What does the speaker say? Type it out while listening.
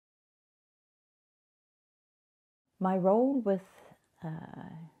My role with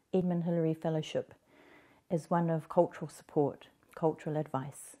Edmund Hillary Fellowship is one of cultural support, cultural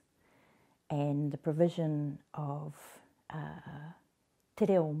advice, and the provision of te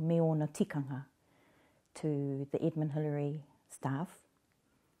reo me ona tikanga to the Edmund Hillary staff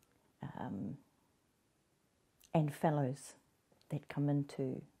and fellows that come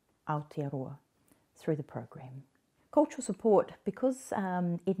into Aotearoa through the program. Cultural support, because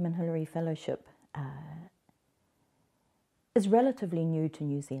Edmund Hillary Fellowship is relatively new to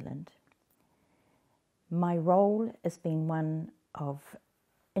New Zealand, my role has been one of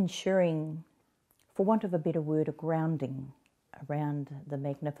ensuring, for want of a better word, a grounding around the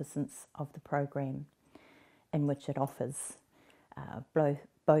magnificence of the program in which it offers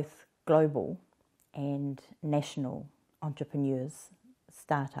both global and national entrepreneurs,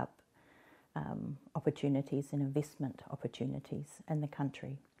 startup opportunities and investment opportunities in the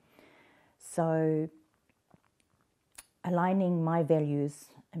country. So aligning my values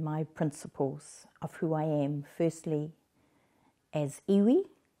and my principles of who I am, firstly as iwi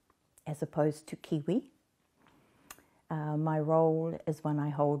as opposed to Kiwi. My role is one I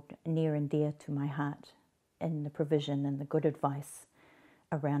hold near and dear to my heart in the provision and the good advice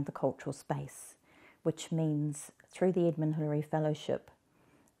around the cultural space, which means through the Edmund Hillary Fellowship,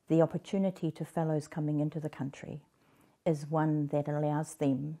 the opportunity to fellows coming into the country is one that allows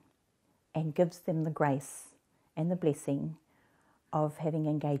them and gives them the grace and the blessing of having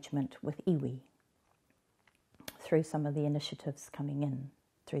engagement with iwi through some of the initiatives coming in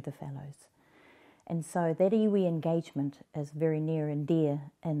through the fellows. And so that iwi engagement is very near and dear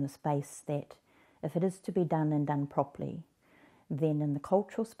in the space that if it is to be done and done properly, then in the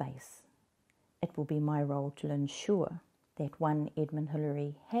cultural space, it will be my role to ensure that Edmund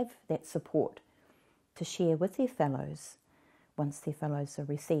Hillary have that support to share with their fellows once their fellows are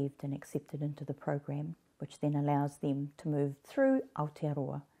received and accepted into the program, which then allows them to move through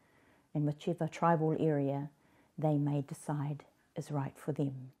Aotearoa in whichever tribal area they may decide is right for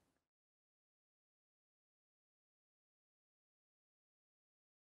them.